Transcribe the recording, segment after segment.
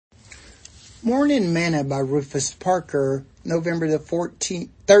Morning Manna by Rufus Parker, November the 13th,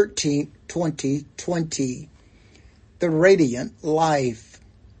 2020. The Radiant Life.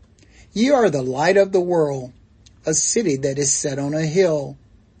 Ye are the light of the world. A city that is set on a hill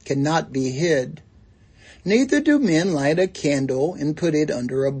cannot be hid. Neither do men light a candle and put it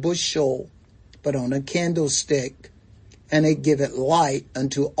under a bushel, but on a candlestick, and it giveth light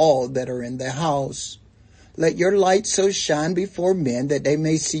unto all that are in the house. Let your light so shine before men that they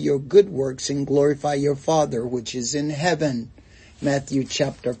may see your good works and glorify your Father which is in heaven. Matthew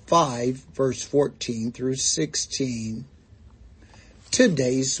chapter 5, verse 14 through 16.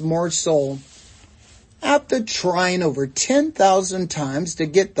 Today's morsel. After trying over 10,000 times to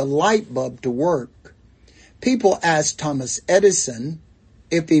get the light bulb to work, people asked Thomas Edison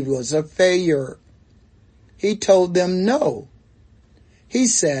if he was a failure. He told them no. He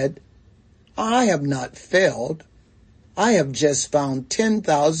said, I have not failed. I have just found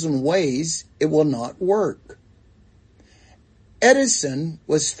 10,000 ways it will not work. Edison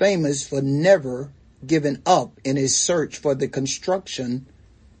was famous for never giving up in his search for the construction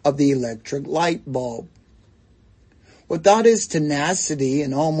of the electric light bulb. Without his tenacity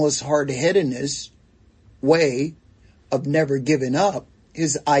and almost hard-headedness way of never giving up,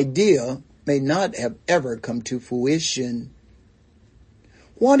 his idea may not have ever come to fruition.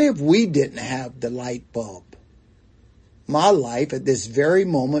 What if we didn't have the light bulb? My life at this very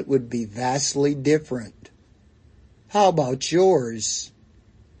moment would be vastly different. How about yours?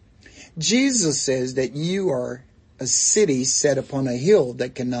 Jesus says that you are a city set upon a hill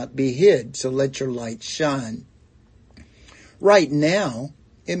that cannot be hid, so let your light shine. Right now,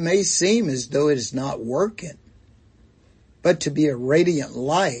 it may seem as though it is not working, but to be a radiant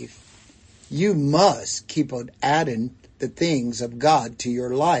life, you must keep on adding the things of God to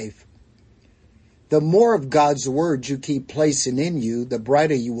your life. The more of God's word you keep placing in you, the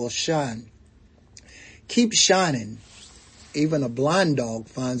brighter you will shine. Keep shining. Even a blind dog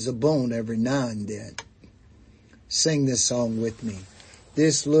finds a bone every now and then. Sing this song with me.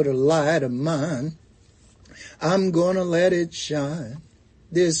 This little light of mine, I'm gonna let it shine.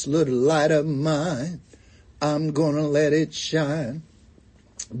 This little light of mine, I'm gonna let it shine.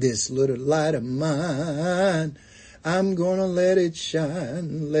 This little light of mine, I'm gonna let it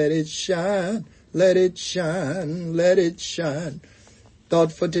shine, let it shine, let it shine, let it shine.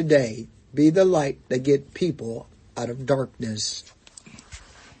 Thought for today, be the light that get people out of darkness.